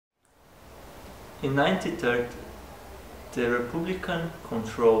In 1930, the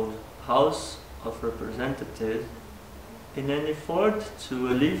Republican-controlled House of Representatives, in an effort to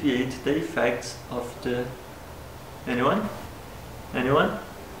alleviate the effects of the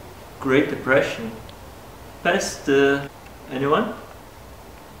Great Depression, passed the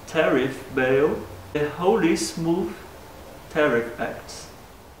Tariff Bill, the Wholly Smooth Tariff Acts.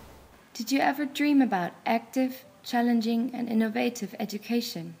 Did you ever dream about active, challenging and innovative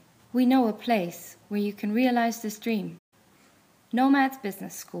education? We know a place where you can realize this dream. Knowmads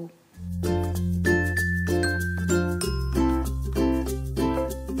Business School.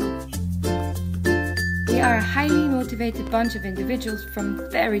 We are a highly motivated bunch of individuals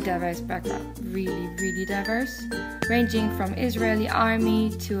from very diverse backgrounds, really diverse, ranging from Israeli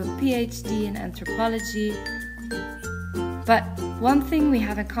army to a PhD in anthropology. But one thing we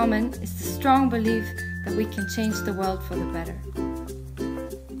have in common is the strong belief that we can change the world for the better.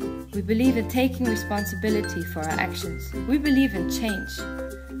 We believe in taking responsibility for our actions. We believe in change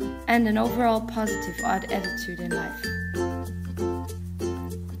and an overall positive attitude in life.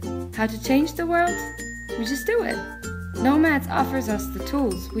 How to change the world? We just do it. Knowmads offers us the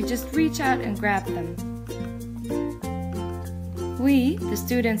tools. We just reach out and grab them. We, the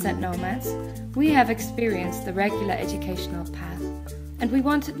students at Knowmads, we have experienced the regular educational path, and we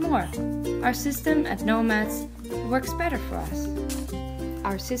wanted more. Our system at Knowmads works better for us.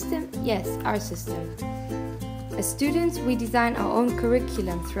 Our system? Yes, our system. As students, we design our own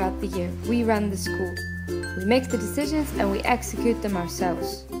curriculum throughout the year. We run the school. We make the decisions and we execute them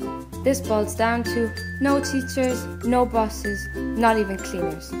ourselves. This boils down to no teachers, no bosses, not even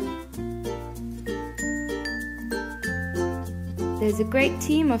cleaners. There's a great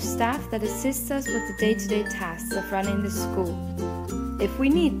team of staff that assists us with the day-to-day tasks of running the school, if we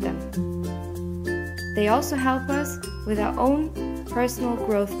need them. They also help us with our own personal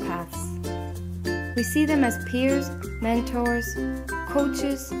growth paths. We see them as peers, mentors,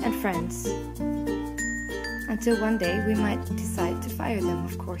 coaches and friends. Until one day we might decide to fire them,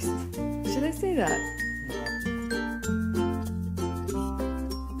 of course. Should I say that?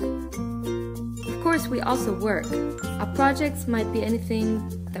 Of course, we also work. Our projects might be anything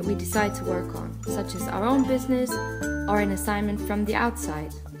that we decide to work on, such as our own business or an assignment from the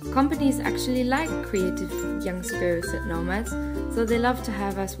outside. Companies actually like creative young spirits at Knowmads, so they love to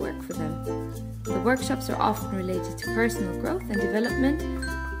have us work for them. The workshops are often related to personal growth and development,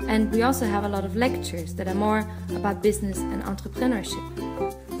 and we also have a lot of lectures that are more about business and entrepreneurship.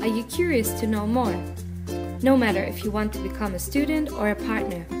 Are you curious to know more? No matter if you want to become a student or a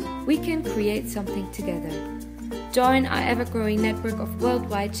partner, we can create something together. Join our ever-growing network of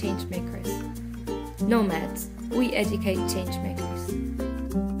worldwide changemakers. Knowmads, we educate changemakers.